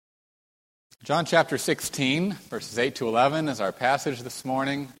John chapter 16, verses 8 to 11 is our passage this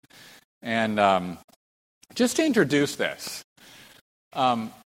morning. And just to introduce this,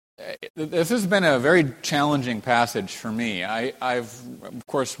 this has been a very challenging passage for me. I've of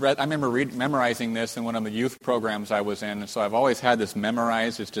course, I remember memorizing this in one of the youth programs I was in, and so I've always had this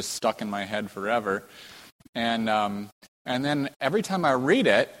memorized. It's just stuck in my head forever. And then every time I read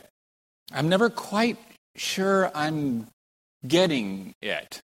it, I'm never quite sure I'm getting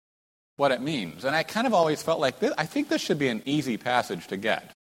it, what it means. And I kind of always felt like I think this should be an easy passage to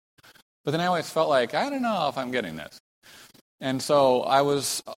get. But then I always felt like, I don't know if I'm getting this. And so I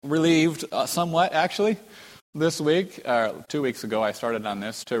was relieved somewhat, actually, this week, 2 weeks ago I started on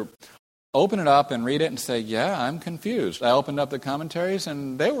this, to open it up and read it and say, yeah, I'm confused. I opened up the commentaries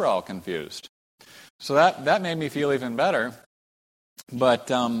and they were all confused. So that made me feel even better. But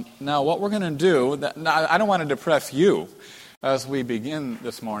now what we're going to do, I don't want to depress you as we begin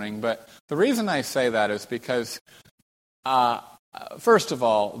this morning, but the reason I say that is because, first of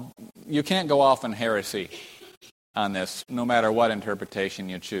all, you can't go off in heresy on this, no matter what interpretation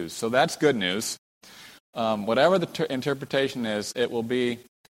you choose. So that's good news. Whatever the interpretation is, it will be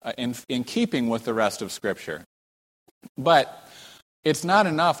in keeping with the rest of Scripture. But it's not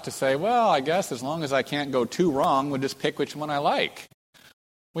enough to say, well, I guess as long as I can't go too wrong, we'll just pick which one I like.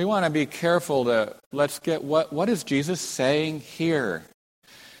 We want to be careful let's get what is Jesus saying here.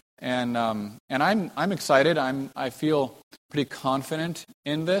 And I'm excited. I feel pretty confident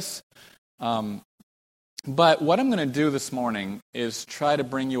in this. But what I'm going to do this morning is try to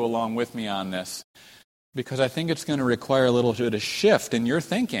bring you along with me on this, because I think it's going to require a little bit of shift in your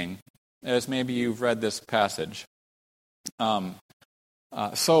thinking as maybe you've read this passage.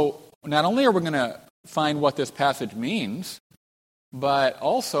 So not only are we going to find what this passage means, but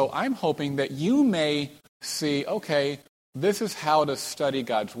also I'm hoping that you may see, okay, this is how to study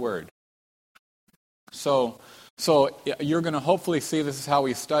God's Word. So you're going to hopefully see this is how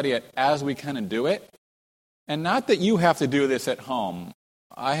we study it as we kind of do it. And not that you have to do this at home.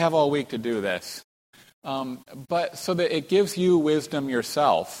 I have all week to do this. But so that it gives you wisdom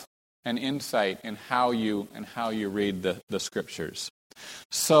yourself and insight in how you read the Scriptures.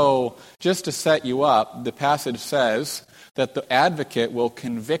 So just to set you up, the passage says that the advocate will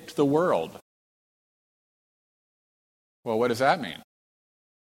convict the world. Well, what does that mean?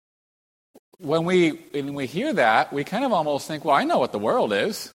 When we hear that, we kind of almost think, well, I know what the world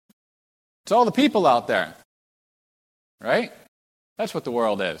is. It's all the people out there. Right? That's what the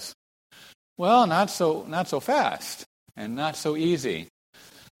world is. Well, not so fast and not so easy.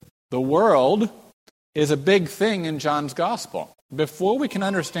 The world is a big thing in John's gospel. Before we can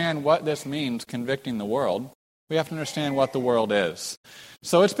understand what this means, convicting the world, we have to understand what the world is.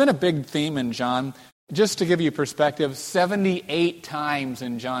 So it's been a big theme in John. Just to give you perspective, 78 times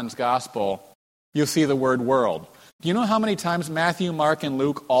in John's gospel, you'll see the word world. Do you know how many times Matthew, Mark, and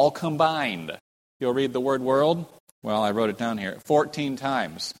Luke all combined you'll read the word world? Well, I wrote it down here. 14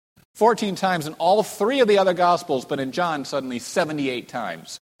 times. 14 times in all three of the other Gospels, but in John, suddenly 78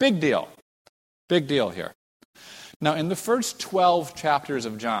 times. Big deal. Big deal here. Now, in the first 12 chapters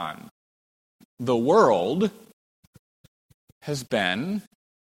of John, the world has been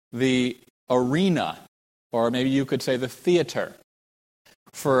the arena, or maybe you could say the theater,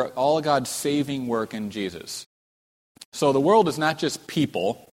 for all God's saving work in Jesus. So the world is not just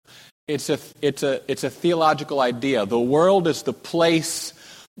people. It's a theological idea. The world is the place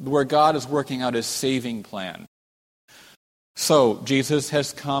where God is working out His saving plan. So Jesus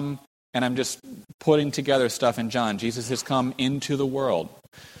has come, and I'm just putting together stuff in John. Jesus has come into the world.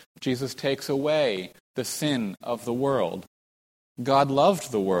 Jesus takes away the sin of the world. God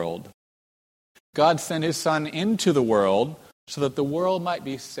loved the world. God sent His Son into the world so that the world might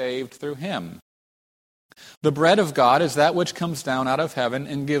be saved through Him. The bread of God is that which comes down out of heaven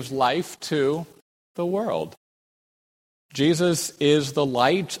and gives life to the world. Jesus is the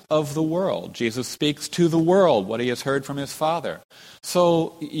light of the world. Jesus speaks to the world what He has heard from His Father.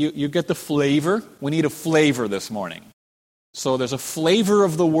 So you get the flavor. We need a flavor this morning. So there's a flavor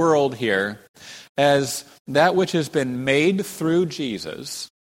of the world here as that which has been made through Jesus,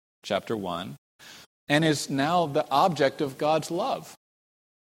 chapter 1, and is now the object of God's love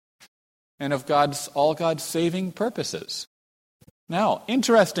and of all God's saving purposes. Now,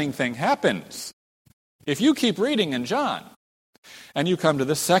 interesting thing happens. If you keep reading in John, and you come to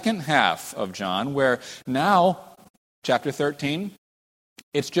the second half of John, where now, chapter 13,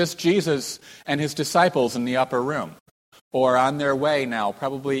 it's just Jesus and His disciples in the upper room, or on their way now,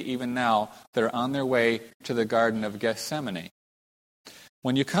 probably even now, they're on their way to the Garden of Gethsemane.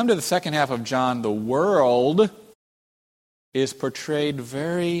 When you come to the second half of John, the world is portrayed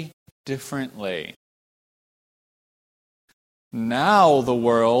very differently. Now the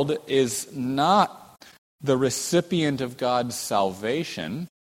world is not the recipient of God's salvation.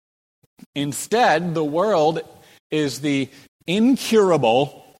 Instead, the world is the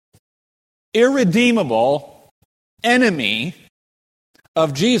incurable, irredeemable enemy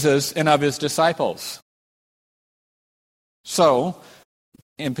of Jesus and of his disciples. So,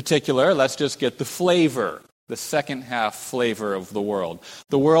 in particular, let's just get the flavor, the second half flavor of the world.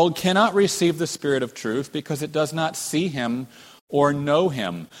 The world cannot receive the Spirit of truth because it does not see him or know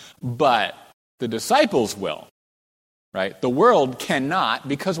him, but the disciples will, right? The world cannot,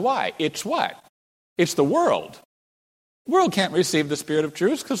 because why? It's what? It's the world. The world can't receive the Spirit of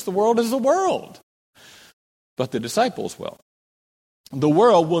truth because the world is the world. But the disciples will. The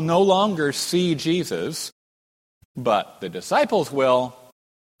world will no longer see Jesus, but the disciples will.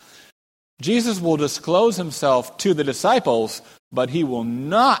 Jesus will disclose himself to the disciples, but he will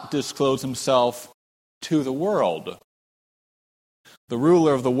not disclose himself to the world. The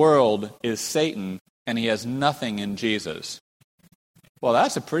ruler of the world is Satan, and he has nothing in Jesus. Well,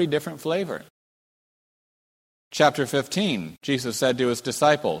 that's a pretty different flavor. Chapter 15, Jesus said to his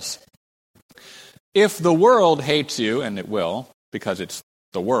disciples, "If the world hates you," and it will, because it's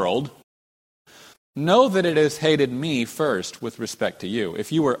the world, "know that it has hated me first with respect to you.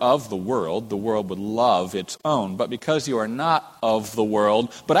 If you were of the world would love its own. But because you are not of the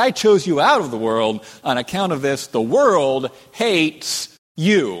world, but I chose you out of the world, on account of this, the world hates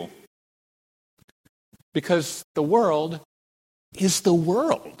you." Because the world is the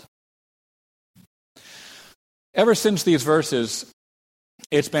world. Ever since these verses,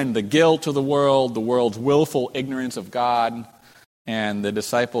 it's been the guilt of the world's willful ignorance of God, and the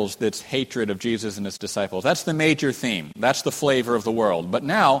disciples, that's hatred of Jesus and his disciples. That's the major theme. That's the flavor of the world. But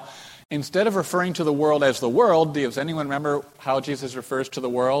now, instead of referring to the world as the world, does anyone remember how Jesus refers to the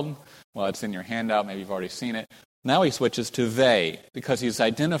world? Well, it's in your handout. Maybe you've already seen it. Now he switches to they, because he's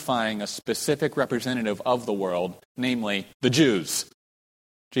identifying a specific representative of the world, namely the Jews.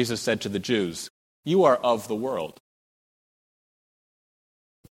 Jesus said to the Jews, "You are of the world.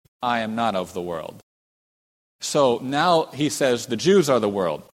 I am not of the world." So now he says the Jews are the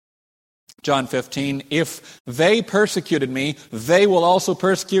world. John 15, "If they persecuted me, they will also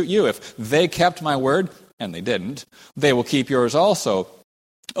persecute you. If they kept my word," and they didn't, "they will keep yours also.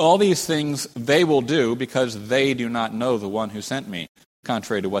 All these things they will do because they do not know the one who sent me,"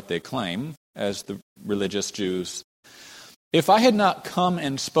 contrary to what they claim as the religious Jews. "If I had not come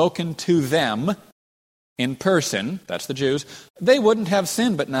and spoken to them in person," that's the Jews, "they wouldn't have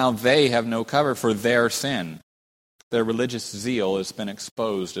sinned, but now they have no cover for their sin." Their religious zeal has been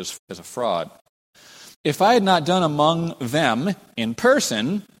exposed as a fraud. "If I had not done among them in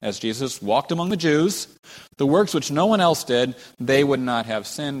person," as Jesus walked among the Jews, "the works which no one else did, they would not have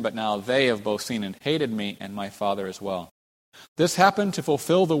sinned, but now they have both seen and hated me and my Father as well. This happened to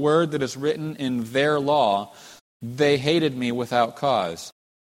fulfill the word that is written in their law, they hated me without cause.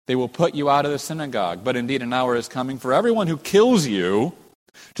 They will put you out of the synagogue, but indeed an hour is coming for everyone who kills you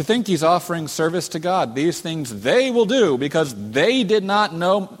to think he's offering service to God. These things they will do because they did not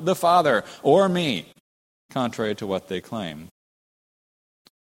know the Father or me," contrary to what they claim.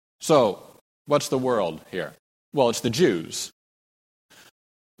 So, what's the world here? Well, it's the Jews.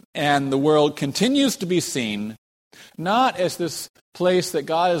 And the world continues to be seen not as this place that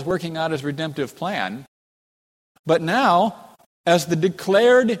God is working out his redemptive plan, but now as the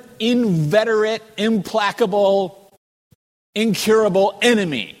declared, inveterate, implacable, incurable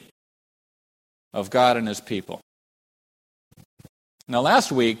enemy of God and his people. Now,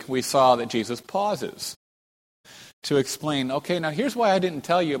 last week we saw that Jesus pauses to explain, okay, now here's why I didn't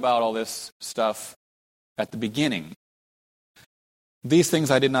tell you about all this stuff at the beginning. These things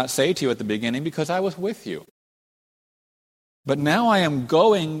I did not say to you at the beginning because I was with you. But now I am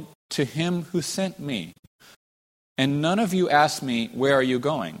going to him who sent me. And none of you asked me, "Where are you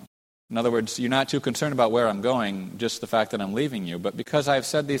going?" In other words, you're not too concerned about where I'm going, just the fact that I'm leaving you. But because I have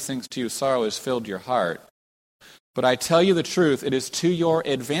said these things to you, sorrow has filled your heart. But I tell you the truth, it is to your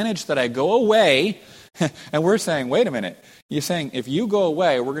advantage that I go away. And we're saying, wait a minute. You're saying, if you go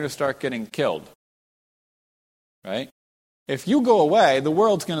away, we're going to start getting killed. Right? If you go away, the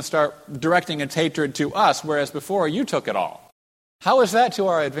world's going to start directing its hatred to us, whereas before you took it all. How is that to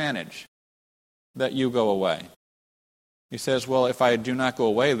our advantage, that you go away? He says, well, if I do not go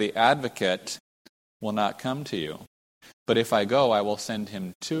away, the advocate will not come to you. But if I go, I will send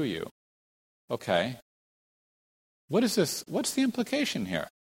him to you. Okay. What is this? What's the implication here?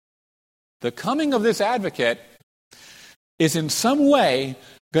 The coming of this advocate is in some way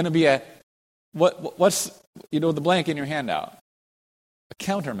going to be what's the blank in your handout? A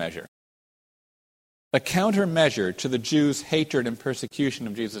countermeasure. A countermeasure to the Jews' hatred and persecution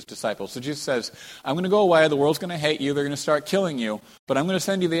of Jesus' disciples. So Jesus says, I'm going to go away, the world's going to hate you, they're going to start killing you, but I'm going to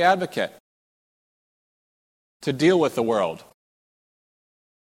send you the advocate to deal with the world,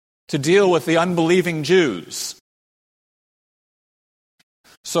 to deal with the unbelieving Jews.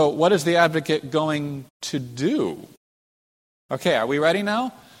 So what is the advocate going to do? Okay, are we ready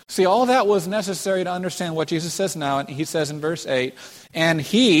now? See, all that was necessary to understand what Jesus says now. And he says in verse 8, and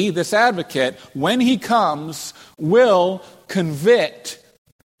he, this advocate, when he comes, will convict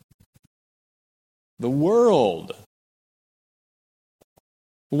the world.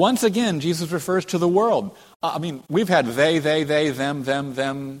 Once again, Jesus refers to the world. We've had they,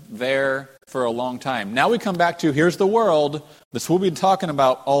 them, there for a long time. Now we come back to here's the world. This we'll be talking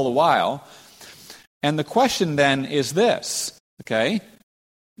about all the while. And the question then is this, okay?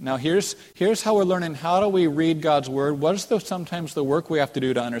 Now here's how we're learning how do we read God's Word. What is sometimes the work we have to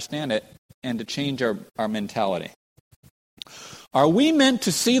do to understand it and to change our mentality? Are we meant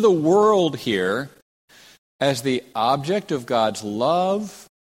to see the world here as the object of God's love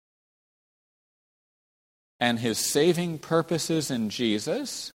and His saving purposes in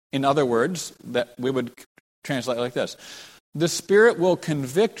Jesus? In other words, that we would translate like this. The Spirit will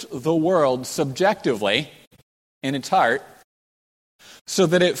convict the world subjectively in its heart so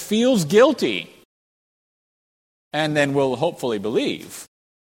that it feels guilty and then will hopefully believe,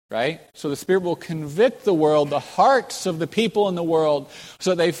 right? So the Spirit will convict the world, the hearts of the people in the world,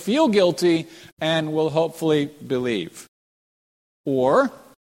 so they feel guilty and will hopefully believe. Or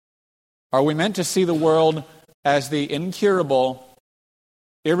are we meant to see the world as the incurable,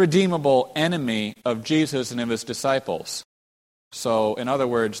 irredeemable enemy of Jesus and of His disciples? So, in other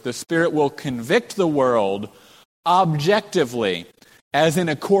words, the Spirit will convict the world objectively, as in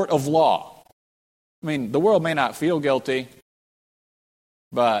a court of law. The world may not feel guilty,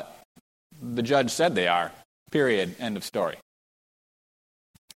 but the judge said they are. Period. End of story.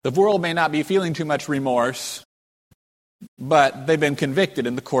 The world may not be feeling too much remorse, but they've been convicted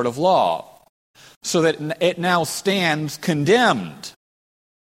in the court of law, so that it now stands condemned.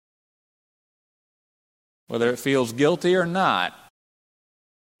 Whether it feels guilty or not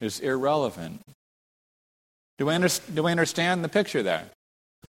is irrelevant. Do we understand the picture there?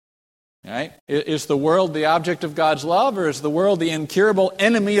 Right? Is the world the object of God's love, or is the world the incurable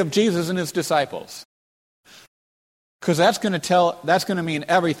enemy of Jesus and His disciples? Because that's going to mean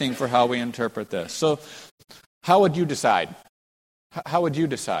everything for how we interpret this. So, how would you decide? How would you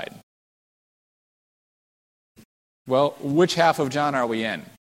decide? Well, which half of John are we in?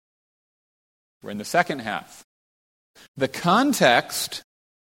 We're in the second half. The context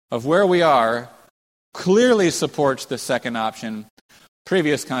of where we are clearly supports the second option.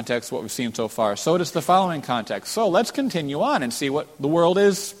 Previous context, what we've seen so far. So does the following context. So let's continue on and see what the world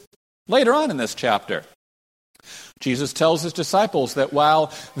is later on in this chapter. Jesus tells His disciples that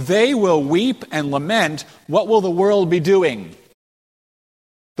while they will weep and lament, what will the world be doing?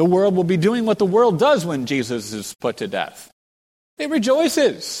 The world will be doing what the world does when Jesus is put to death. It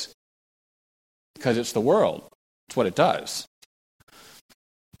rejoices. Because it's the world. It's what it does.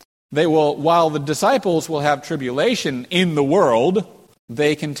 While the disciples will have tribulation in the world,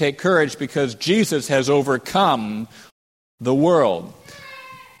 they can take courage because Jesus has overcome the world.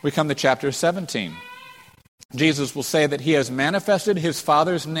 We come to chapter 17. Jesus will say that He has manifested His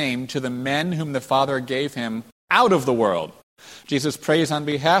Father's name to the men whom the Father gave Him out of the world. Jesus prays on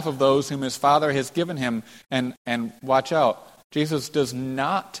behalf of those whom His Father has given Him. And watch out, Jesus does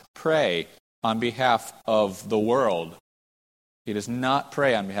not pray on behalf of the world. He does not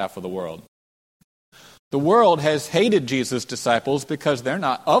pray on behalf of the world. The world has hated Jesus' disciples because they're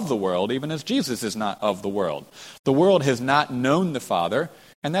not of the world, even as Jesus is not of the world. The world has not known the Father,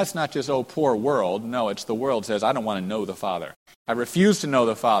 and that's not just, oh, poor world. No, it's the world says, I don't want to know the Father. I refuse to know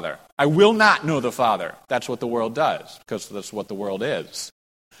the Father. I will not know the Father. That's what the world does, because that's what the world is.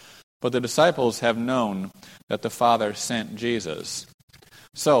 But the disciples have known that the Father sent Jesus.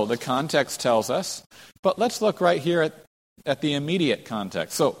 So the context tells us, but let's look right here at the immediate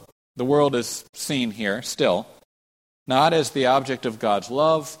context. So the world is seen here still, not as the object of God's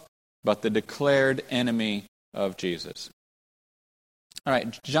love, but the declared enemy of Jesus. All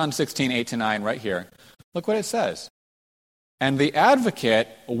right, John 16, 8-9, right here. Look what it says. And the advocate,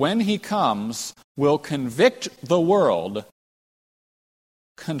 when He comes, will convict the world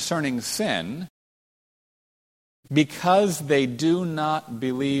concerning sin, because they do not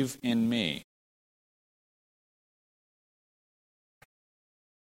believe in me.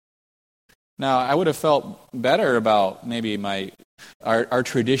 Now, I would have felt better about maybe our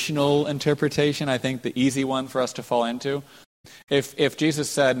traditional interpretation, I think the easy one for us to fall into. If Jesus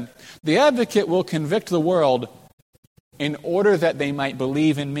said, the advocate will convict the world in order that they might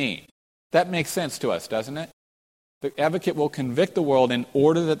believe in me. That makes sense to us, doesn't it? The advocate will convict the world in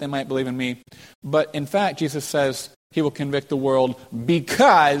order that they might believe in me. But in fact, Jesus says he will convict the world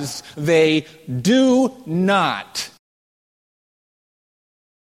because they do not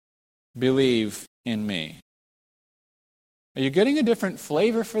believe in me. Are you getting a different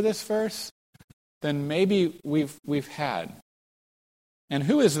flavor for this verse than maybe we've had? And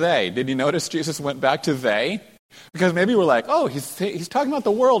who is they? Did you notice Jesus went back to they? Because maybe we're like, oh, he's talking about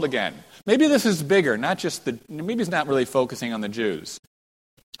the world again. Maybe this is bigger, maybe he's not really focusing on the Jews.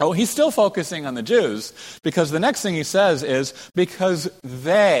 Oh, he's still focusing on the Jews, because the next thing he says is, because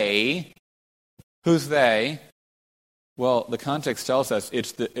they, who's they? Well, the context tells us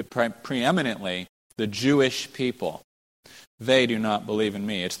it's preeminently the Jewish people. They do not believe in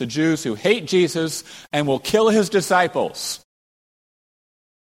me. It's the Jews who hate Jesus and will kill his disciples.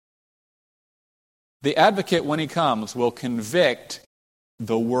 The advocate, when he comes, will convict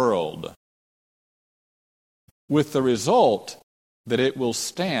the world, with the result that it will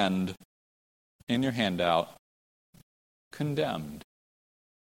stand in your handout condemned.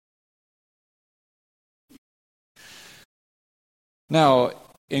 Now,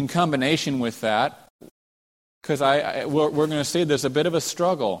 in combination with that, because we're going to see there's a bit of a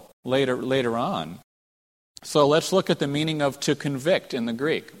struggle later on. So let's look at the meaning of to convict in the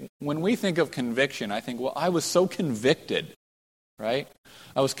Greek. When we think of conviction, I think, well, I was so convicted, right?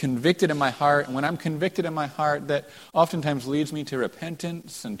 I was convicted in my heart, and when I'm convicted in my heart, that oftentimes leads me to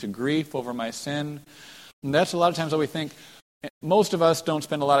repentance and to grief over my sin. And that's a lot of times what we think. Most of us don't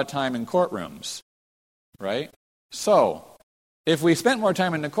spend a lot of time in courtrooms, right? So, if we spent more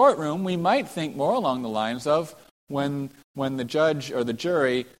time in the courtroom, we might think more along the lines of when the judge or the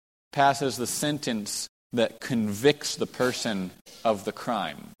jury passes the sentence that convicts the person of the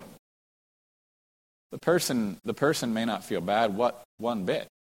crime. The person may not feel bad one bit.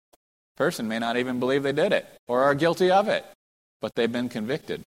 The person may not even believe they did it or are guilty of it, but they've been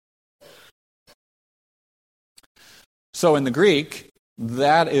convicted. So in the Greek,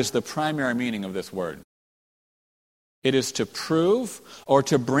 that is the primary meaning of this word. It is to prove or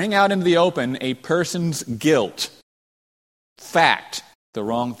to bring out into the open a person's guilt, fact, the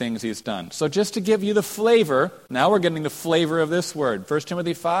wrong things he's done. So just to give you the flavor, now we're getting the flavor of this word. 1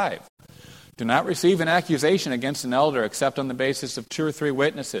 Timothy 5. Do not receive an accusation against an elder except on the basis of 2 or 3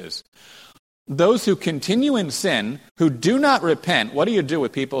 witnesses. Those who continue in sin, who do not repent, what do you do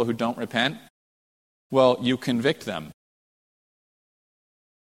with people who don't repent? Well, you convict them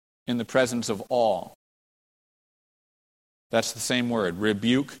in the presence of all. That's the same word.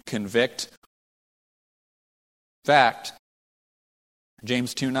 Rebuke, convict. Fact.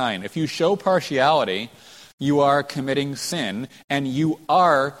 James 2:9. If you show partiality, you are committing sin, and you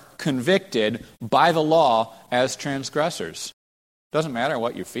are convicted by the law as transgressors. Doesn't matter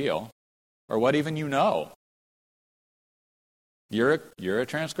what you feel or what even you know. You're a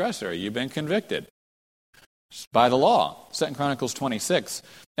transgressor. You've been convicted by the law. 2 Chronicles 26.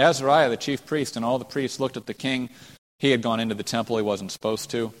 Azariah, the chief priest, and all the priests looked at the king. He had gone into the temple he wasn't supposed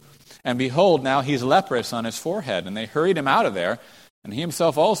to. And behold, now he's leprous on his forehead. And they hurried him out of there. And he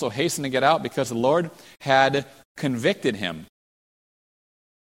himself also hastened to get out because the Lord had convicted him.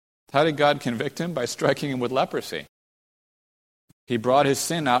 How did God convict him? By striking him with leprosy. He brought his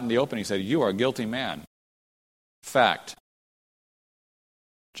sin out in the open. He said, you are a guilty man. Fact.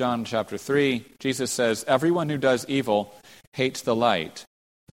 John chapter 3, Jesus says, everyone who does evil hates the light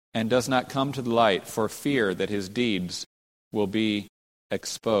and does not come to the light for fear that his deeds will be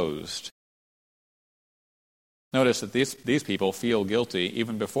exposed. Notice that these people feel guilty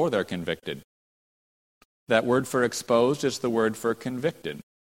even before they're convicted. That word for exposed is the word for convicted.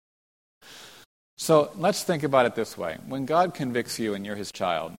 So let's think about it this way. When God convicts you and you're his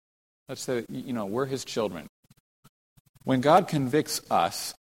child, let's say, we're his children. When God convicts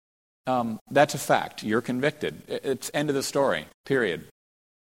us, that's a fact. You're convicted. It's end of the story, period.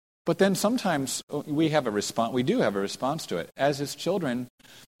 But then sometimes we do have a response to it. As his children,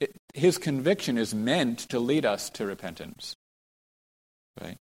 his conviction is meant to lead us to repentance.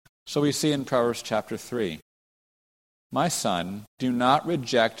 Right? So we see in Proverbs chapter 3, my son, do not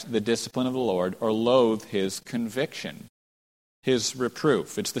reject the discipline of the Lord or loathe his conviction, his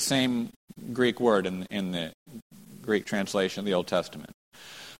reproof. It's the same Greek word in the Greek translation of the Old Testament.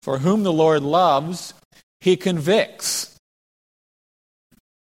 For whom the Lord loves, he convicts.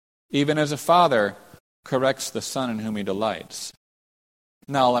 Even as a father corrects the son in whom he delights.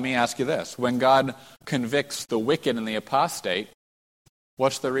 Now, let me ask you this. When God convicts the wicked and the apostate,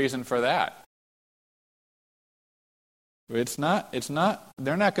 what's the reason for that?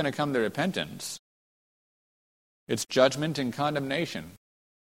 They're not going to come to repentance. It's judgment and condemnation.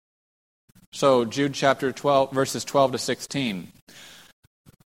 So Jude chapter 12, verses 12 to 16.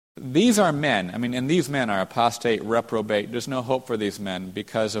 These are men, and these men are apostate, reprobate. There's no hope for these men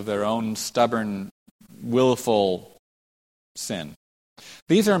because of their own stubborn, willful sin.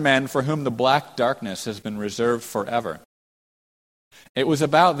 These are men for whom the black darkness has been reserved forever. It was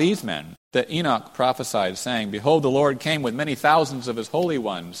about these men that Enoch prophesied, saying, "Behold, the Lord came with many thousands of his holy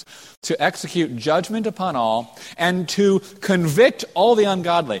ones to execute judgment upon all and to convict all the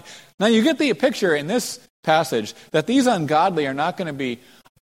ungodly." Now you get the picture in this passage that these ungodly are not going to be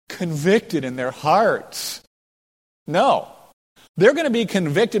convicted in their hearts. No. They're going to be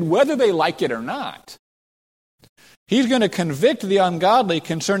convicted whether they like it or not. He's going to convict the ungodly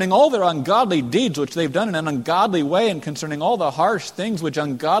concerning all their ungodly deeds which they've done in an ungodly way, and concerning all the harsh things which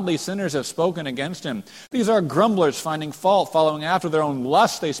ungodly sinners have spoken against him. These are grumblers, finding fault, following after their own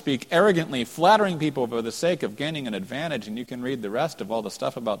lust. They speak arrogantly, flattering people for the sake of gaining an advantage. And you can read the rest of all the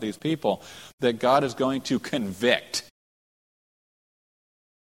stuff about these people that God is going to convict.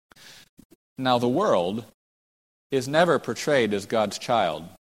 Now, the world is never portrayed as God's child.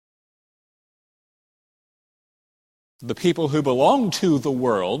 The people who belong to the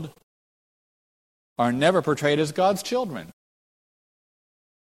world are never portrayed as God's children.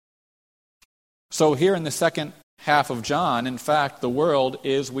 So here in the second half of John, in fact, the world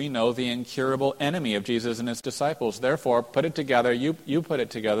is, we know, the incurable enemy of Jesus and his disciples. Therefore, put it together, you put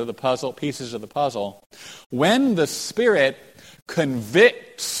it together, the puzzle, pieces of the puzzle. When the Spirit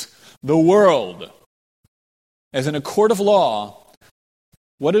convicts the world, as in a court of law,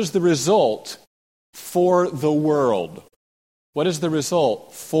 what is the result for the world? What is the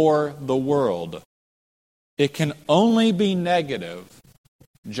result for the world? It can only be negative: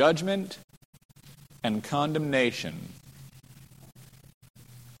 judgment and condemnation.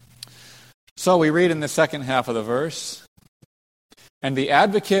 So we read in the second half of the verse, "And the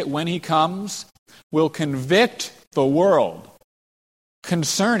advocate, when he comes, will convict the world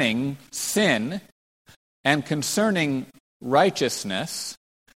concerning sin and concerning righteousness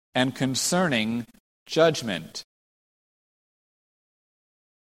and concerning judgment."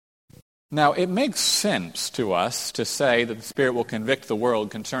 Now, it makes sense to us to say that the Spirit will convict the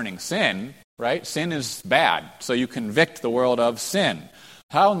world concerning sin, right? Sin is bad, so you convict the world of sin.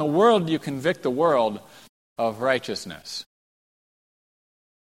 How in the world do you convict the world of righteousness?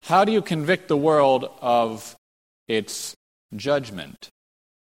 How do you convict the world of its judgment?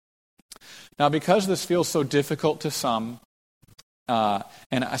 Now, because this feels so difficult to some,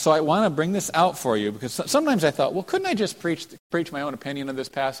 and so I want to bring this out for you, because sometimes I thought, well, couldn't I just preach my own opinion of this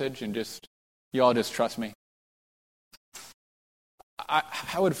passage and you all just trust me?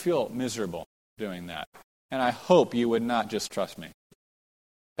 I would feel miserable doing that. And I hope you would not just trust me.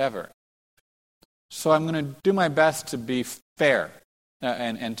 Ever. So I'm going to do my best to be fair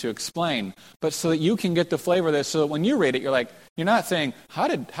and to explain, but so that you can get the flavor of this, so that when you read it, you're not saying, how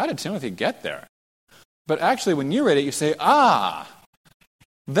did Timothy get there? But actually, when you read it, you say,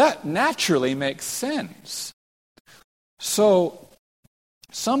 that naturally makes sense. So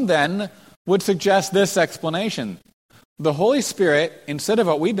some then would suggest this explanation. The Holy Spirit, instead of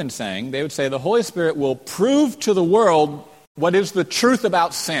what we've been saying, they would say the Holy Spirit will prove to the world what is the truth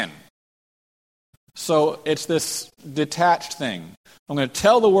about sin. So it's this detached thing. I'm going to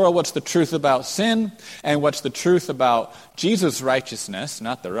tell the world what's the truth about sin and what's the truth about Jesus' righteousness,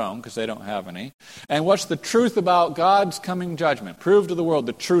 not their own, because they don't have any, and what's the truth about God's coming judgment. Prove to the world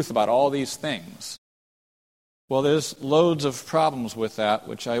the truth about all these things. Well, there's loads of problems with that,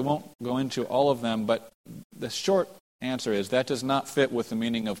 which I won't go into all of them, but the short answer is that does not fit with the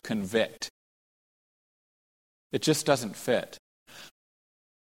meaning of convict. It just doesn't fit.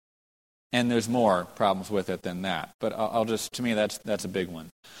 And there's more problems with it than that. But to me, that's a big one.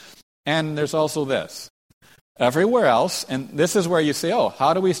 And there's also this. Everywhere else, and this is where you say,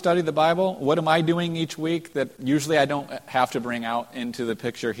 how do we study the Bible? What am I doing each week that usually I don't have to bring out into the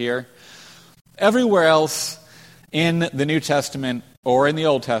picture here? Everywhere else in the New Testament or in the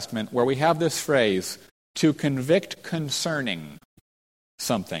Old Testament where we have this phrase, to convict concerning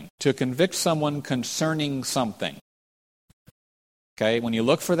something, to convict someone concerning something. Okay, when you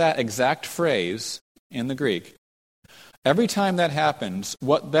look for that exact phrase in the Greek, every time that happens,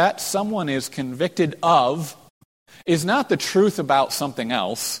 what that someone is convicted of is not the truth about something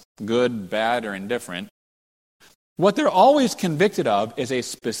else, good, bad, or indifferent. What they're always convicted of is a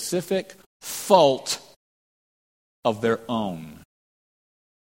specific fault of their own.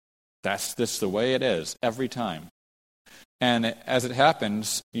 That's just the way it is every time. And as it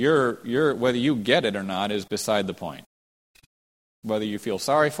happens, whether you get it or not is beside the point. Whether you feel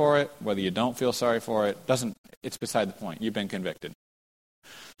sorry for it, whether you don't feel sorry for it, it's beside the point. You've been convicted.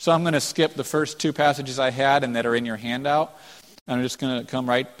 So I'm going to skip the first two passages I had and that are in your handout. And I'm just going to come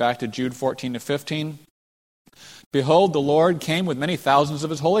right back to Jude 14 to 15. Behold, the Lord came with many thousands of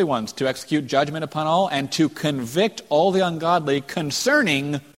his holy ones to execute judgment upon all and to convict all the ungodly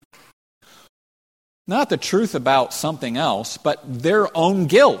concerning not the truth about something else, but their own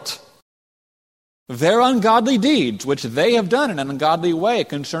guilt, their ungodly deeds, which they have done in an ungodly way,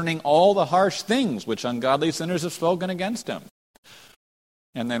 concerning all the harsh things which ungodly sinners have spoken against him.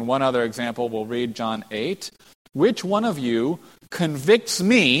 And then one other example, we'll read John 8. Which one of you convicts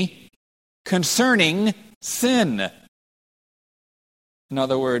me concerning sin? In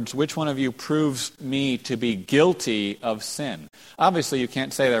other words, which one of you proves me to be guilty of sin? Obviously, you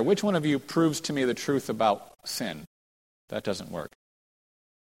can't say there, which one of you proves to me the truth about sin? That doesn't work.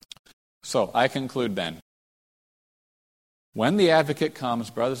 So, I conclude then. When the advocate comes,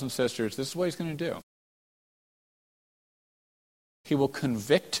 brothers and sisters, this is what he's going to do. He will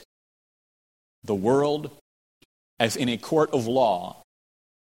convict the world as in a court of law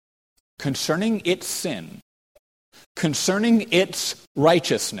concerning its sin, concerning its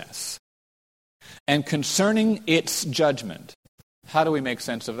righteousness, and concerning its judgment. How do we make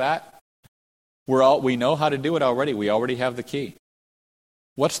sense of that? We know how to do it already. We already have the key.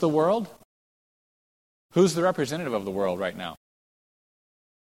 What's the world? Who's the representative of the world right now?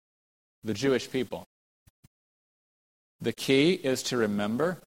 The Jewish people. The key is to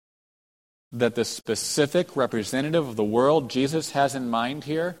remember that the specific representative of the world Jesus has in mind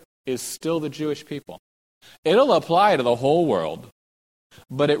here is still the Jewish people. It'll apply to the whole world,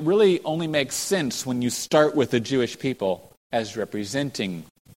 but it really only makes sense when you start with the Jewish people as representing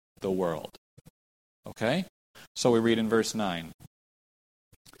the world. Okay? So we read in verse 9.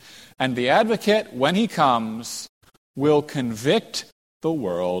 And the advocate, when he comes, will convict the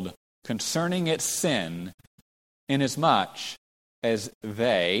world concerning its sin, inasmuch as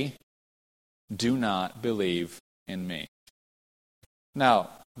they do not believe in me. Now,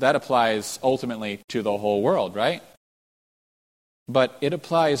 that applies ultimately to the whole world, right? But it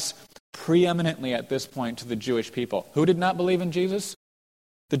applies preeminently at this point to the Jewish people. Who did not believe in Jesus?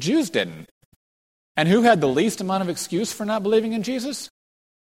 The Jews didn't. And who had the least amount of excuse for not believing in Jesus?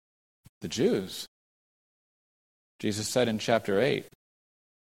 The Jews. Jesus said in chapter 8,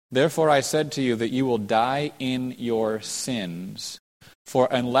 Therefore I said to you that you will die in your sins, for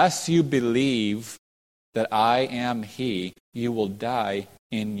unless you believe that I am He, you will die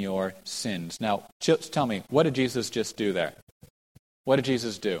in your sins. Now, just tell me, what did Jesus just do there? What did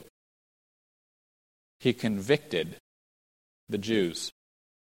Jesus do? He convicted the Jews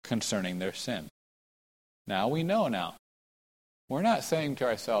concerning their sin. Now we know now. We're not saying to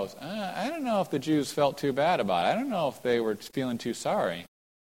ourselves, I don't know if the Jews felt too bad about it. I don't know if they were feeling too sorry.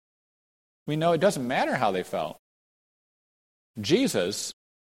 We know it doesn't matter how they felt. Jesus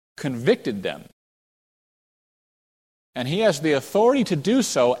convicted them. And he has the authority to do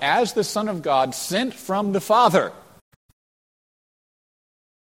so as the Son of God sent from the Father.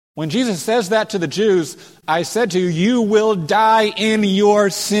 When Jesus says that to the Jews, I said to you, you will die in your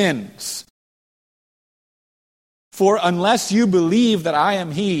sins. For unless you believe that I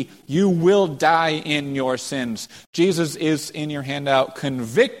am He, you will die in your sins. Jesus is, in your handout,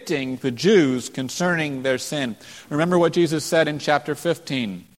 convicting the Jews concerning their sin. Remember what Jesus said in chapter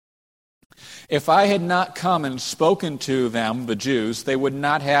 15. If I had not come and spoken to them, the Jews, they would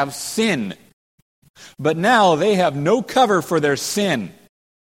not have sin. But now they have no cover for their sin.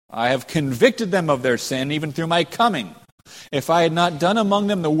 I have convicted them of their sin even through my coming. If I had not done among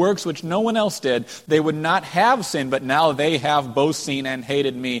them the works which no one else did, they would not have sin, but now they have both seen and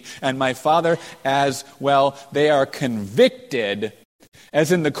hated me, and my Father as well. They are convicted,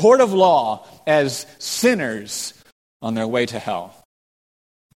 as in the court of law, as sinners on their way to hell.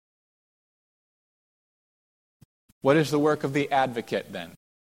 What is the work of the advocate then?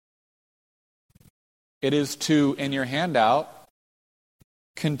 It is to, in your handout,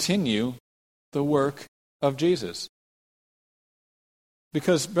 continue the work of Jesus.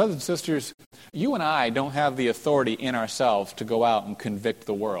 Because, brothers and sisters, you and I don't have the authority in ourselves to go out and convict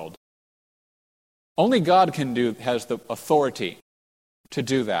the world. Only God has the authority to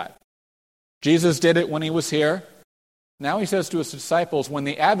do that. Jesus did it when he was here. Now he says to his disciples, when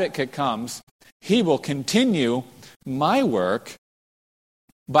the advocate comes, he will continue my work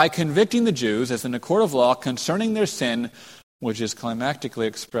by convicting the Jews, as in a court of law, concerning their sin, which is climactically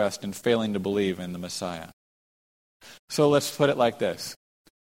expressed in failing to believe in the Messiah. So let's put it like this.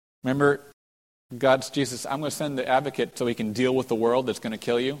 Remember, Jesus, I'm going to send the advocate so he can deal with the world that's going to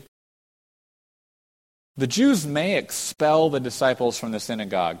kill you. The Jews may expel the disciples from the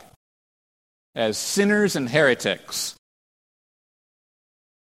synagogue as sinners and heretics,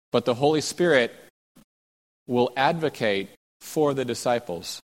 but the Holy Spirit will advocate for the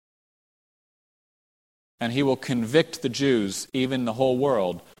disciples. And he will convict the Jews, even the whole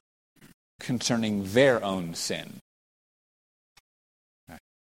world, concerning their own sin.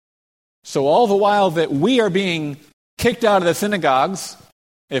 So all the while that we are being kicked out of the synagogues,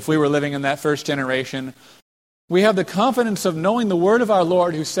 if we were living in that first generation, we have the confidence of knowing the word of our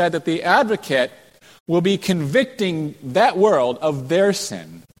Lord, who said that the advocate will be convicting that world of their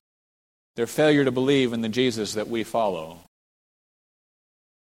sin, their failure to believe in the Jesus that we follow.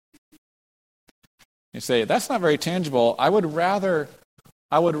 You say, that's not very tangible. I would rather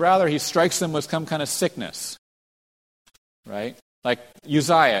he strikes them with some kind of sickness, right? Like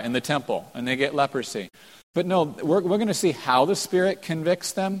Uzziah in the temple, and they get leprosy. But no, we're going to see how the Spirit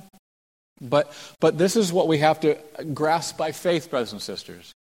convicts them. But this is what we have to grasp by faith, brothers and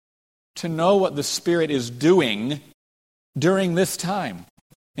sisters. To know what the Spirit is doing during this time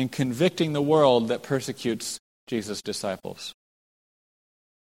in convicting the world that persecutes Jesus' disciples.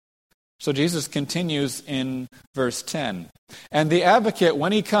 So Jesus continues in verse 10. And the advocate,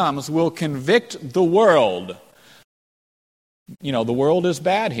 when he comes, will convict the world. You know, the world is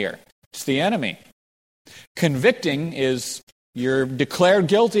bad here. It's the enemy. Convicting is you're declared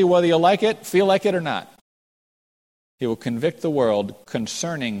guilty whether you like it, feel like it or not. He will convict the world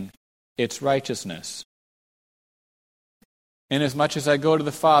concerning its righteousness. Inasmuch as I go to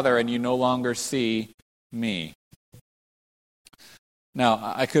the Father and you no longer see me.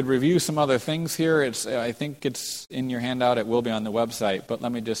 Now, I could review some other things here. I think it's in your handout. It will be on the website. But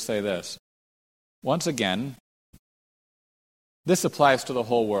let me just say this. Once again, this applies to the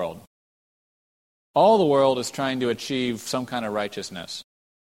whole world. All the world is trying to achieve some kind of righteousness.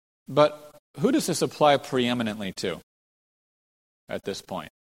 But who does this apply preeminently to at this point?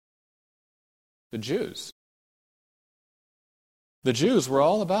 The Jews. The Jews were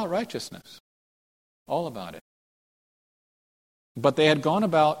all about righteousness. All about it. But they had gone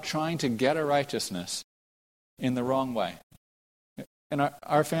about trying to get a righteousness in the wrong way. In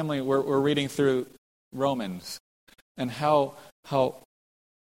our family, we're reading through Romans, and how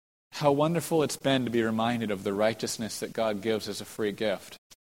wonderful it's been to be reminded of the righteousness that God gives as a free gift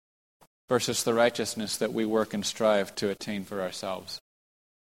versus the righteousness that we work and strive to attain for ourselves.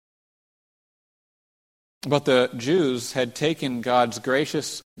 But the Jews had taken God's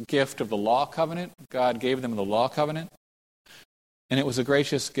gracious gift of the law covenant. God gave them the law covenant. And it was a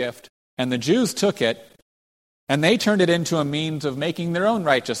gracious gift. And the Jews took it, and they turned it into a means of making their own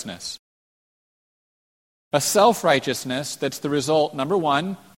righteousness. A self-righteousness that's the result, number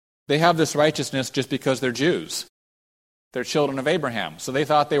one, they have this righteousness just because they're Jews. They're children of Abraham. So they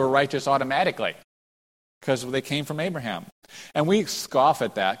thought they were righteous automatically because they came from Abraham. And we scoff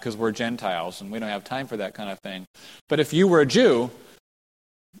at that because we're Gentiles and we don't have time for that kind of thing. But if you were a Jew,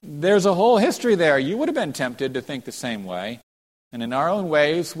 there's a whole history there. You would have been tempted to think the same way. And in our own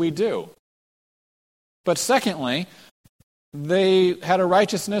ways, we do. But secondly, they had a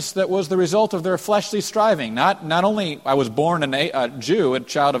righteousness that was the result of their fleshly striving. Not only I was born a Jew, a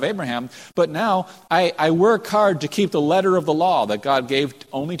child of Abraham, but now I work hard to keep the letter of the law that God gave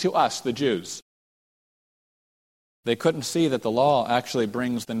only to us, the Jews. They couldn't see that the law actually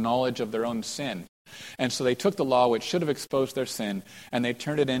brings the knowledge of their own sin. And so they took the law, which should have exposed their sin, and they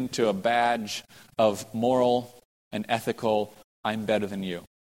turned it into a badge of moral and ethical, I'm better than you.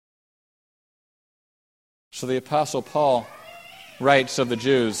 So the Apostle Paul writes of the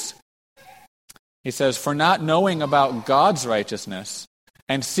Jews, he says, for not knowing about God's righteousness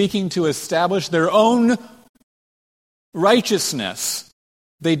and seeking to establish their own righteousness,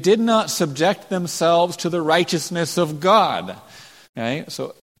 they did not subject themselves to the righteousness of God. Okay?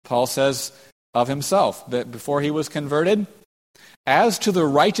 So Paul says of himself that before he was converted, as to the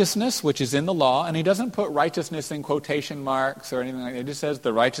righteousness which is in the law, and he doesn't put righteousness in quotation marks or anything like that, he just says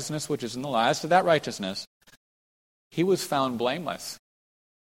the righteousness which is in the law, as to that righteousness, he was found blameless,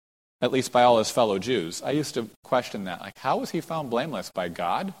 at least by all his fellow Jews. I used to question that. Like, how was he found blameless? By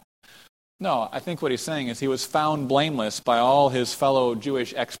God? No, I think what he's saying is he was found blameless by all his fellow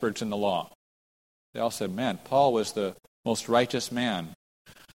Jewish experts in the law. They all said, man, Paul was the most righteous man.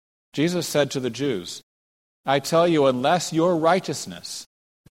 Jesus said to the Jews, I tell you, unless your righteousness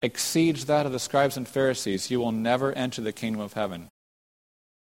exceeds that of the scribes and Pharisees, you will never enter the kingdom of heaven.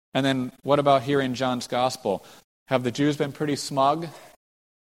 And then what about here in John's gospel? Have the Jews been pretty smug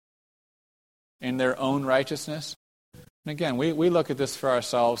in their own righteousness? And again, we look at this for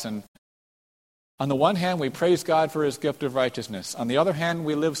ourselves, and on the one hand, we praise God for his gift of righteousness. On the other hand,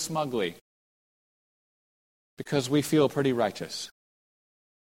 we live smugly. Because we feel pretty righteous.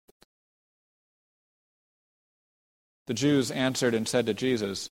 The Jews answered and said to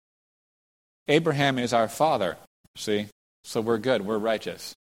Jesus, Abraham is our father, see? So we're good, we're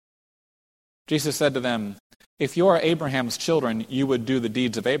righteous. Jesus said to them, if you are Abraham's children, you would do the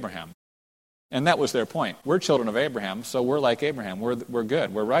deeds of Abraham. And that was their point. We're children of Abraham, so we're like Abraham. We're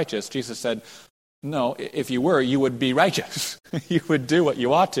good, we're righteous. Jesus said, no, if you were, you would be righteous. You would do what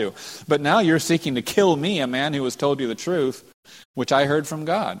you ought to. But now you're seeking to kill me, a man who has told you the truth, which I heard from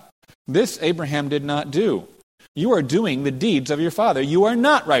God. This Abraham did not do. You are doing the deeds of your father. You are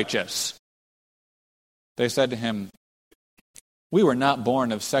not righteous. They said to him, we were not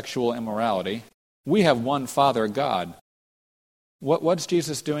born of sexual immorality. We have one Father, God. What's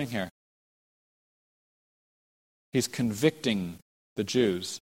Jesus doing here? He's convicting the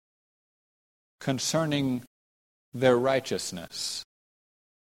Jews concerning their righteousness.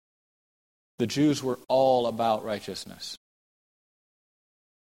 The Jews were all about righteousness.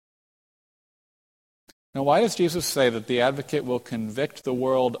 Now, why does Jesus say that the advocate will convict the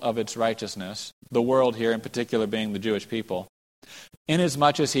world of its righteousness, the world here in particular being the Jewish people,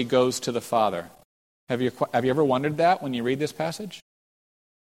 inasmuch as he goes to the Father? Have you ever wondered that when you read this passage?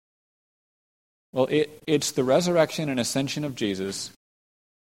 Well, it's the resurrection and ascension of Jesus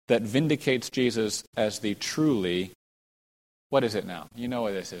that vindicates Jesus as the truly, what is it now? You know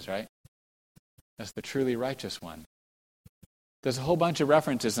what this is, right? As the truly righteous one. There's a whole bunch of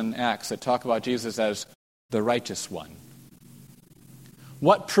references in Acts that talk about Jesus as the righteous one.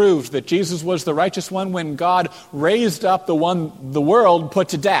 What proved that Jesus was the righteous one? When God raised up the one the world put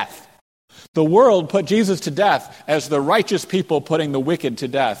to death. The world put Jesus to death as the righteous people putting the wicked to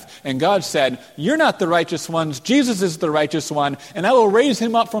death. And God said, you're not the righteous ones, Jesus is the righteous one, and I will raise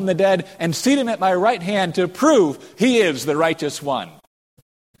him up from the dead and seat him at my right hand to prove he is the righteous one.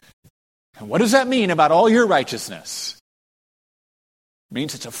 And what does that mean about all your righteousness? It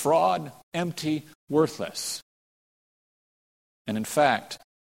means it's a fraud, empty, worthless. And in fact,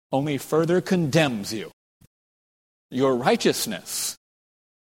 only further condemns you. Your righteousness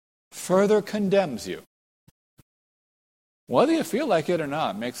further condemns you. Whether you feel like it or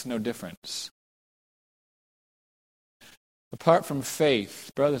not makes no difference. Apart from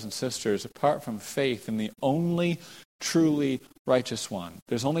faith, brothers and sisters, apart from faith in the only truly righteous one,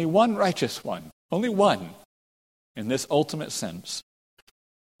 there's only one righteous one, only one in this ultimate sense.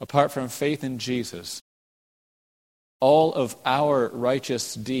 Apart from faith in Jesus, all of our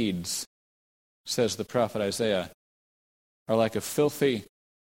righteous deeds, says the prophet Isaiah, are like a filthy,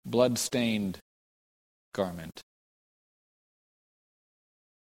 blood-stained garment.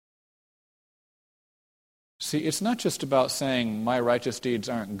 See, it's not just about saying my righteous deeds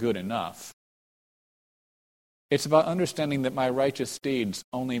aren't good enough. It's about understanding that my righteous deeds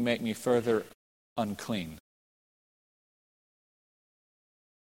only make me further unclean.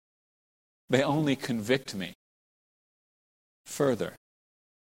 They only convict me further.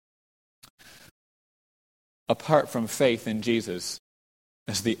 Apart from faith in Jesus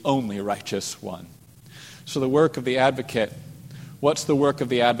as the only righteous one. So the work of the advocate, what's the work of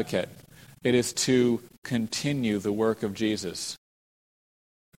the advocate? It is to continue the work of Jesus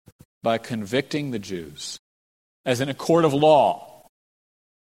by convicting the Jews, as in a court of law.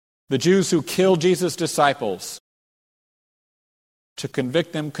 The Jews who killed Jesus' disciples, to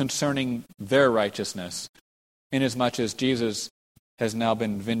convict them concerning their righteousness, inasmuch as Jesus has now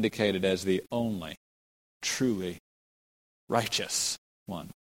been vindicated as the only truly righteous one.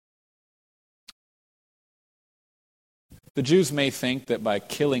 The Jews may think that by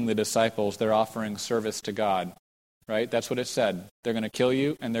killing the disciples, they're offering service to God, right? That's what it said. They're going to kill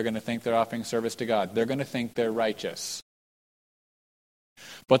you, and they're going to think they're offering service to God. They're going to think they're righteous.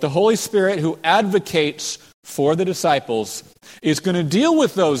 But the Holy Spirit, who advocates for the disciples, is going to deal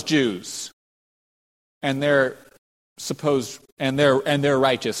with those Jews and their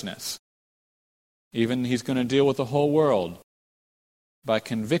righteousness. Even he's going to deal with the whole world by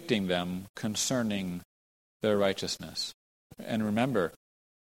convicting them concerning their righteousness. And remember,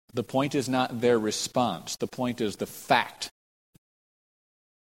 the point is not their response. The point is the fact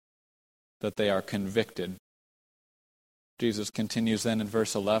that they are convicted. Jesus continues then in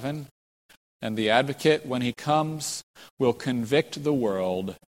verse 11, and the advocate, when he comes, will convict the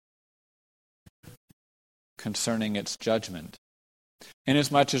world concerning its judgment,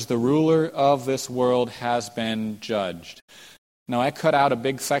 inasmuch as the ruler of this world has been judged. Now, I cut out a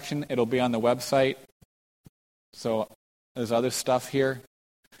big section. It'll be on the website. So there's other stuff here.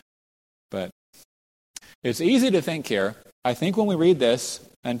 But it's easy to think here. I think when we read this,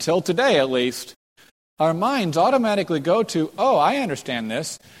 until today at least, our minds automatically go to, oh, I understand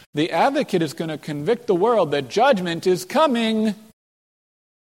this. The advocate is going to convict the world that judgment is coming.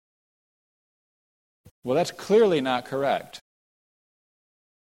 Well, that's clearly not correct.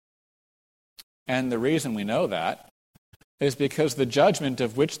 And the reason we know that is because the judgment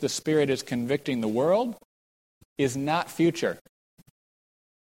of which the Spirit is convicting the world is not future.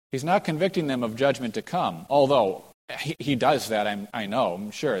 He's not convicting them of judgment to come, although he does that, I know,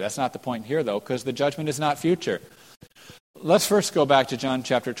 I'm sure. That's not the point here, though, because the judgment is not future. Let's first go back to John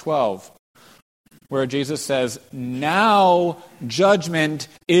chapter 12, where Jesus says, now judgment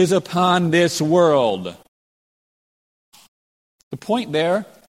is upon this world. The point there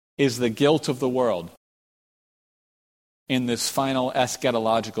is the guilt of the world in this final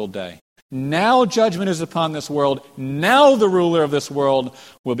eschatological day. Now judgment is upon this world. Now the ruler of this world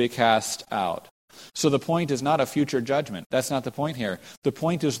will be cast out. So the point is not a future judgment. That's not the point here. The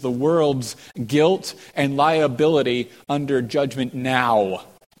point is the world's guilt and liability under judgment now.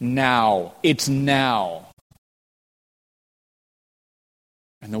 Now. It's now.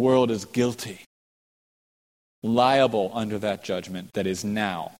 And the world is guilty, liable under that judgment that is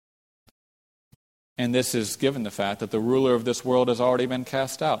now. And this is given the fact that the ruler of this world has already been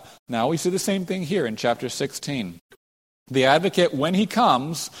cast out. Now we see the same thing here in chapter 16. The advocate, when he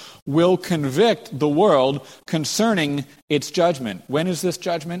comes, will convict the world concerning its judgment. When is this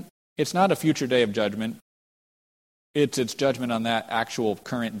judgment? It's not a future day of judgment. It's its judgment on that actual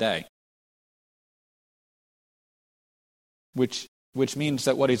current day. Which means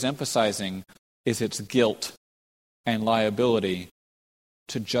that what he's emphasizing is its guilt and liability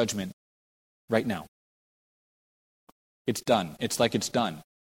to judgment right now. It's done. It's like it's done.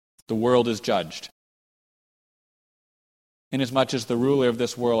 The world is judged. Inasmuch as the ruler of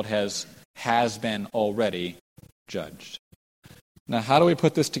this world has been already judged. Now, how do we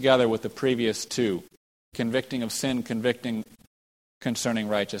put this together with the previous two? Convicting of sin, convicting concerning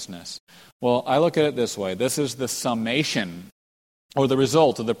righteousness. Well, I look at it this way. This is the summation or the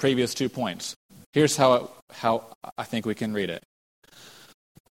result of the previous 2 points. Here's how I think we can read it.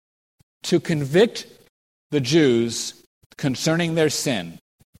 To convict the Jews concerning their sin,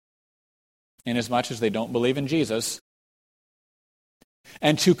 inasmuch as they don't believe in Jesus,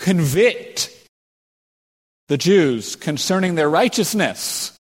 and to convict the Jews concerning their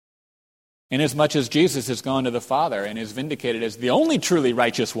righteousness, inasmuch as Jesus has gone to the Father and is vindicated as the only truly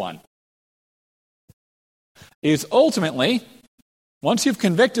righteous one, is ultimately, once you've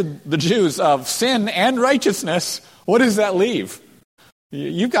convicted the Jews of sin and righteousness, what does that leave?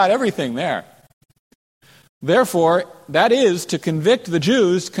 You've got everything there. Therefore, that is to convict the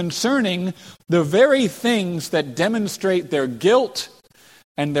Jews concerning the very things that demonstrate their guilt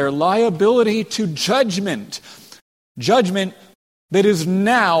and their liability to judgment. Judgment that is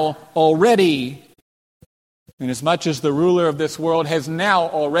now already, inasmuch as the ruler of this world has now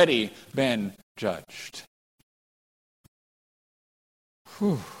already been judged.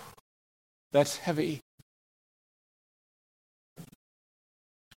 Whew. That's heavy.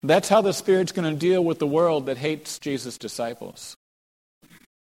 That's how the Spirit's going to deal with the world that hates Jesus' disciples.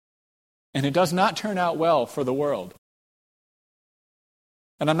 And it does not turn out well for the world.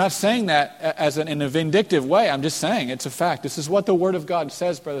 And I'm not saying that as in a vindictive way. I'm just saying it's a fact. This is what the Word of God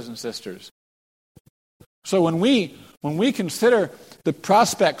says, brothers and sisters. So when we consider the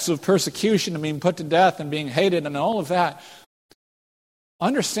prospects of persecution and being put to death and being hated and all of that,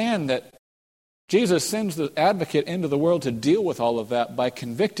 understand that Jesus sends the advocate into the world to deal with all of that by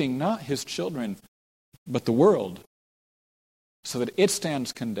convicting not his children, but the world, so that it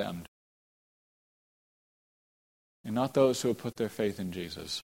stands condemned, and not those who have put their faith in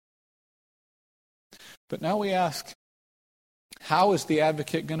Jesus. But now we ask, how is the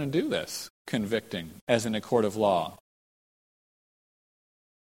advocate going to do this, convicting, as in a court of law?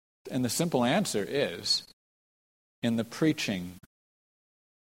 And the simple answer is in the preaching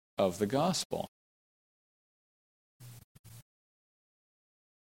of the gospel.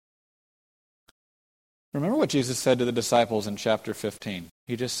 Remember what Jesus said to the disciples in chapter 15.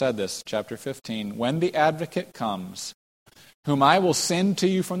 He just said this, chapter 15. When the advocate comes, whom I will send to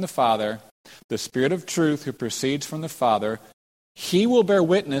you from the Father, the Spirit of truth who proceeds from the Father, he will bear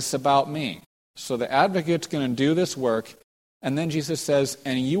witness about me. So the advocate's going to do this work, and then Jesus says,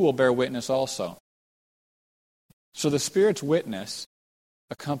 and you will bear witness also. So the Spirit's witness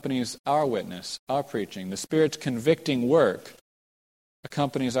accompanies our witness, our preaching. The Spirit's convicting work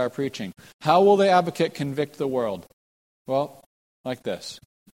accompanies our preaching. How will the advocate convict the world? Well, like this.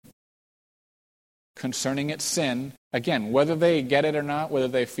 Concerning its sin, again, whether they get it or not, whether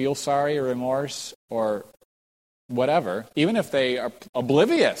they feel sorry or remorse or whatever, even if they are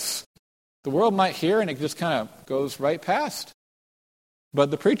oblivious The world might hear and it just kind of goes right past.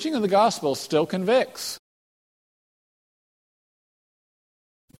 But the preaching of the gospel still convicts.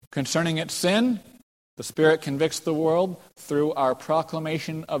 Concerning its sin, the Spirit convicts the world through our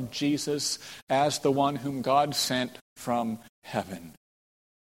proclamation of Jesus as the one whom God sent from heaven.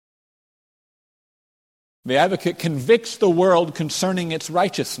 The advocate convicts the world concerning its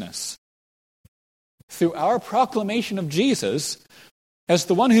righteousness through our proclamation of Jesus as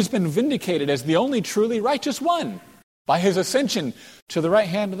the one who's been vindicated as the only truly righteous one by his ascension to the right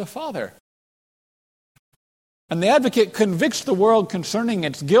hand of the Father. And the advocate convicts the world concerning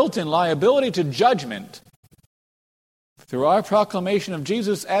its guilt and liability to judgment through our proclamation of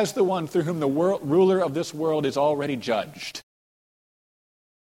Jesus as the one through whom the ruler of this world is already judged.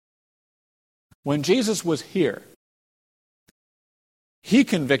 When Jesus was here, he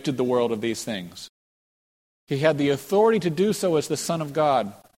convicted the world of these things. He had the authority to do so as the Son of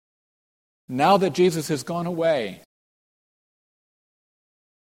God. Now that Jesus has gone away,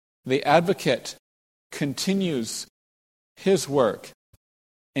 the advocate continues his work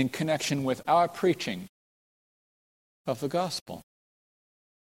in connection with our preaching of the gospel.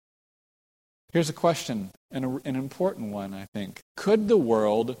 Here's a question, an important one, I think. Could the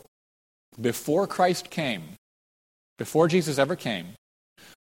world, before Christ came, before Jesus ever came,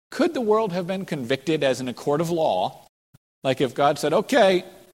 could the world have been convicted as in a court of law? Like if God said, okay,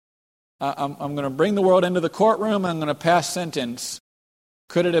 I'm going to bring the world into the courtroom, I'm going to pass sentence.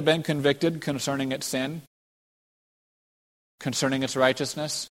 Could it have been convicted concerning its sin? Concerning its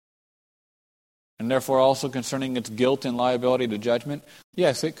righteousness? And therefore also concerning its guilt and liability to judgment?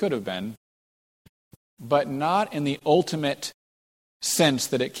 Yes, it could have been. But not in the ultimate sense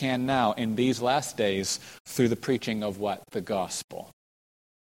that it can now in these last days through the preaching of what? The gospel.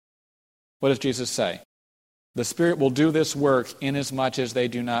 What does Jesus say? The Spirit will do this work inasmuch as they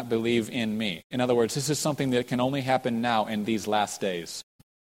do not believe in me. In other words, this is something that can only happen now in these last days.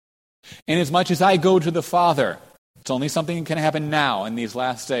 Inasmuch as I go to the Father, it's only something that can happen now in these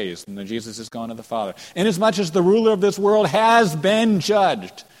last days, and then Jesus has gone to the Father. Inasmuch as the ruler of this world has been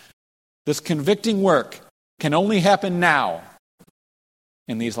judged, this convicting work can only happen now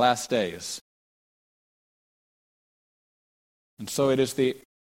in these last days. And so it is the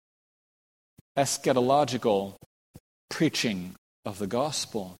eschatological preaching of the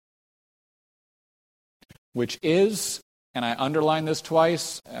gospel, which is, and I underline this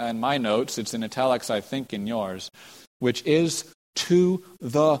twice in my notes, it's in italics I think in yours, which is to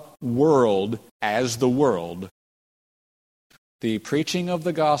the world as the world. The preaching of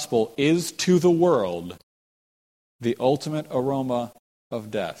the gospel is to the world the ultimate aroma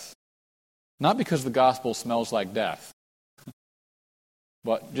of death. Not because the gospel smells like death,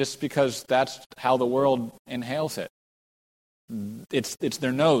 but just because that's how the world inhales it. It's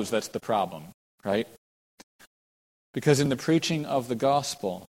their nose that's the problem, right? Because in the preaching of the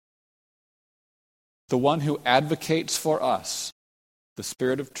gospel, the one who advocates for us, the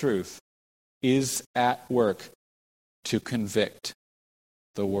Spirit of truth, is at work to convict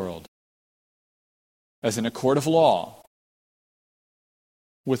the world. As in a court of law,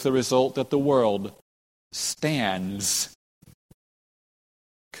 with the result that the world stands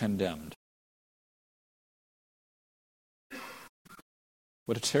condemned.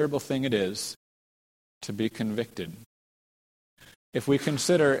 What a terrible thing it is to be convicted. If we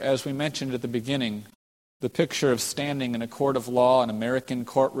consider, as we mentioned at the beginning, the picture of standing in a court of law, an American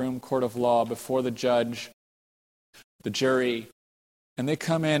courtroom, court of law, before the judge, the jury, and they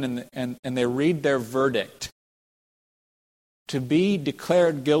come in and they read their verdict. To be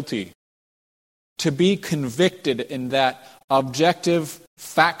declared guilty, to be convicted in that objective,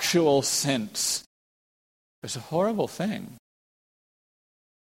 factual sense, is a horrible thing.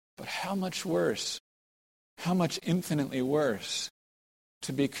 But how much worse, how much infinitely worse,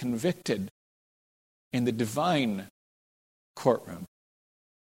 to be convicted in the divine courtroom.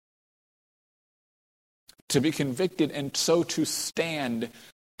 To be convicted and so to stand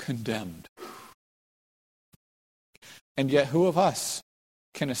condemned. And yet who of us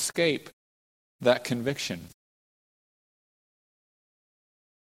can escape that conviction?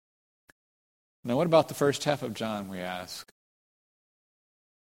 Now what about the first half of John, we ask?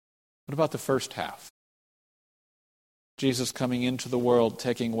 What about the first half? Jesus coming into the world,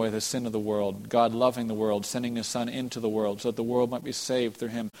 taking away the sin of the world, God loving the world, sending His Son into the world so that the world might be saved through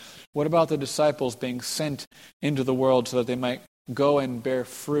Him. What about the disciples being sent into the world so that they might go and bear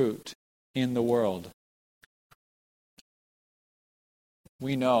fruit in the world?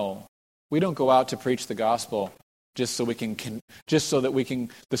 We know we don't go out to preach the gospel just so that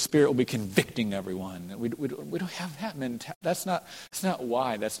the Spirit will be convicting everyone. We don't have that mentality. That's not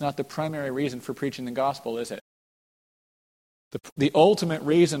why. That's not the primary reason for preaching the gospel, is it? The ultimate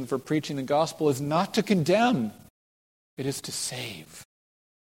reason for preaching the gospel is not to condemn. It is to save.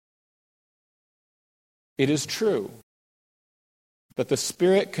 It is true that the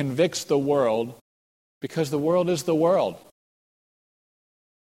Spirit convicts the world because the world is the world.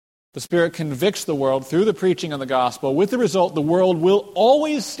 The Spirit convicts the world through the preaching of the gospel, with the result the world will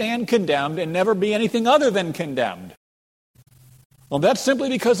always stand condemned and never be anything other than condemned. Well, that's simply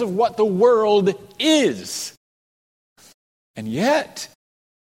because of what the world is. And yet,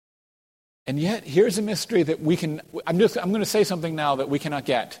 here's a mystery that I'm going to say something now that we cannot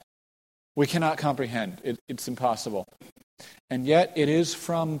get. We cannot comprehend. It's impossible. And yet, it is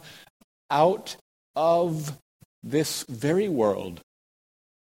from out of this very world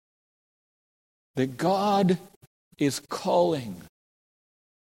that God is calling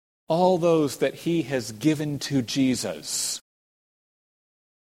all those that He has given to Jesus.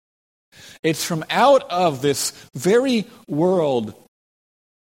 It's from out of this very world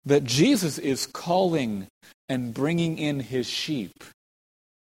that Jesus is calling and bringing in His sheep.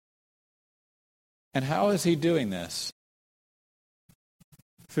 And how is He doing this?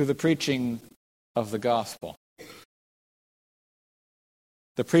 Through the preaching of the gospel.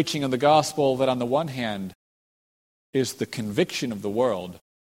 The preaching of the gospel that on the one hand is the conviction of the world,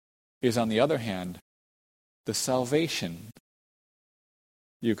 is on the other hand the salvation,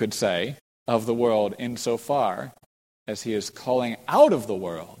 you could say, of the world insofar as He is calling out of the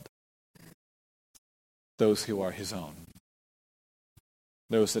world those who are His own,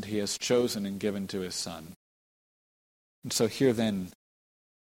 those that He has chosen and given to His Son. And so here then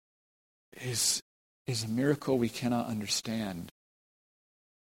is a miracle we cannot understand.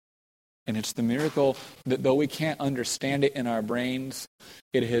 And it's the miracle that though we can't understand it in our brains,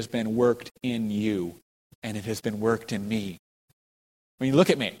 it has been worked in you, and it has been worked in me. When you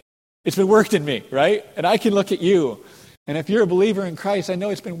look at me, it's been worked in me, right? And I can look at you, and if you're a believer in Christ, I know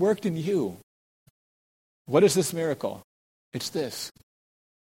it's been worked in you. What is this miracle? It's this.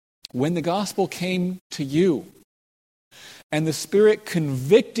 When the gospel came to you, and the Spirit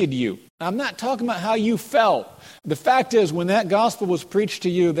convicted you. I'm not talking about how you felt. The fact is, when that gospel was preached to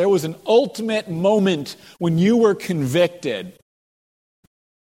you, there was an ultimate moment when you were convicted,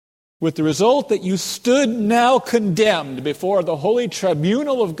 with the result that you stood now condemned before the holy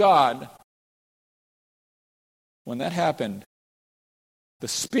tribunal of God. When that happened, the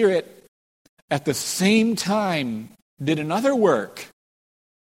Spirit at the same time did another work,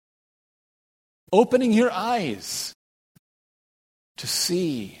 opening your eyes to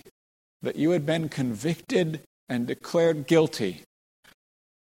see that you had been convicted and declared guilty,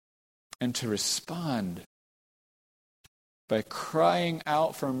 and to respond by crying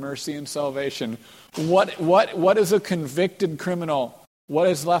out for mercy and salvation. What is a convicted criminal? What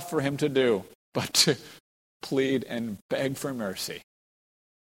is left for him to do but to plead and beg for mercy?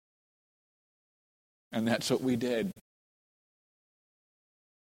 And that's what we did.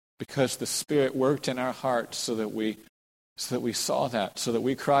 Because the Spirit worked in our hearts so that we saw that, so that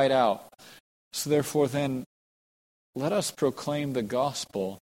we cried out. So therefore then, let us proclaim the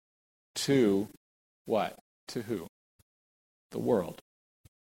gospel to what? To who? The world.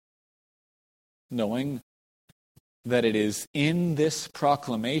 Knowing that it is in this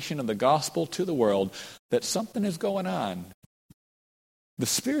proclamation of the gospel to the world that something is going on. The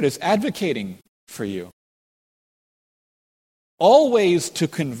Spirit is advocating for you. Always to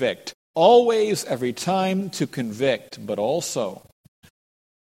convict. Always, every time to convict, but also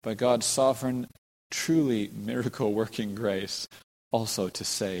by God's sovereign, truly miracle-working grace, also to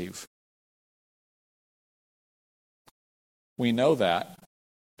save. We know that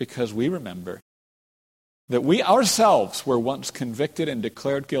because we remember that we ourselves were once convicted and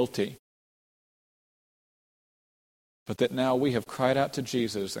declared guilty, but that now we have cried out to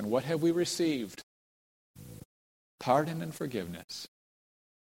Jesus, and what have we received? Pardon and forgiveness.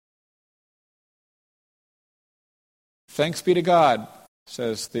 Thanks be to God,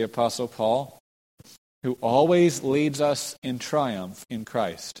 says the Apostle Paul, who always leads us in triumph in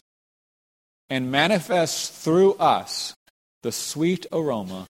Christ and manifests through us the sweet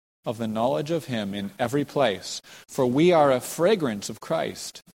aroma of the knowledge of Him in every place. For we are a fragrance of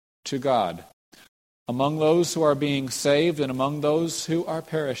Christ to God, among those who are being saved and among those who are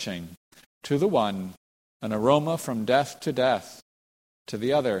perishing. To the one, an aroma from death to death. To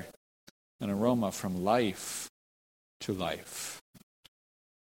the other, an aroma from life to life.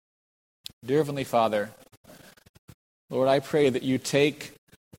 Dear Heavenly Father, Lord, I pray that you take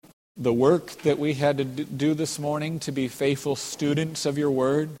the work that we had to do this morning to be faithful students of your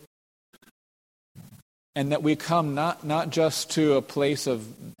word, and that we come not just to a place of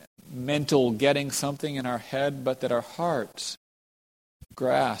mental getting something in our head, but that our hearts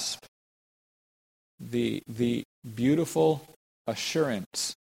grasp the beautiful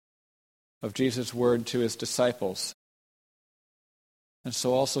assurance of Jesus' word to his disciples, and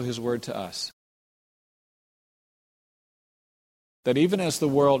so also his word to us. That even as the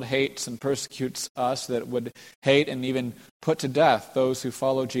world hates and persecutes us, that it would hate and even put to death those who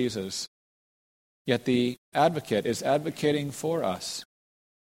follow Jesus, yet the advocate is advocating for us,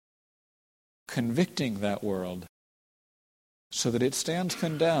 convicting that world so that it stands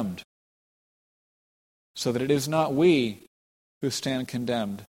condemned, so that it is not we who stand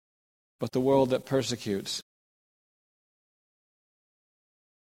condemned, but the world that persecutes.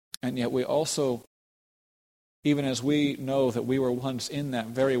 And yet we also, even as we know that we were once in that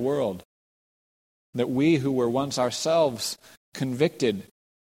very world, that we who were once ourselves convicted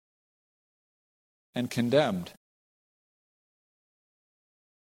and condemned,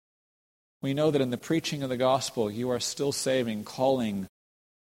 we know that in the preaching of the gospel, you are still saving, calling,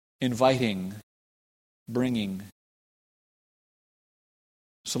 inviting, bringing.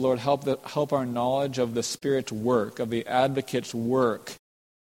 So Lord, help our knowledge of the Spirit's work, of the advocate's work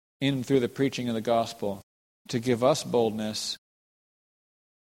in and through the preaching of the gospel, to give us boldness,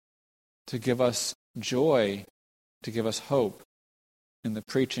 to give us joy, to give us hope in the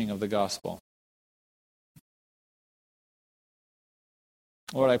preaching of the gospel.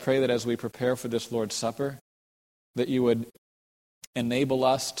 Lord, I pray that as we prepare for this Lord's Supper, that you would enable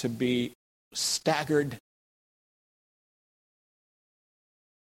us to be staggered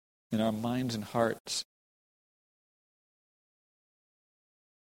in our minds and hearts,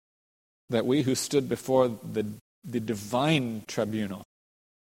 that we who stood before the divine tribunal,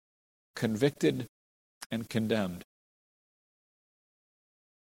 convicted and condemned,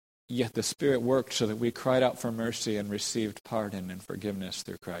 yet the Spirit worked so that we cried out for mercy and received pardon and forgiveness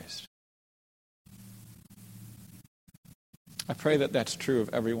through Christ. I pray that that's true of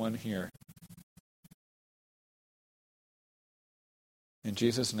everyone here. In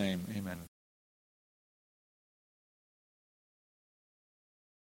Jesus' name, amen.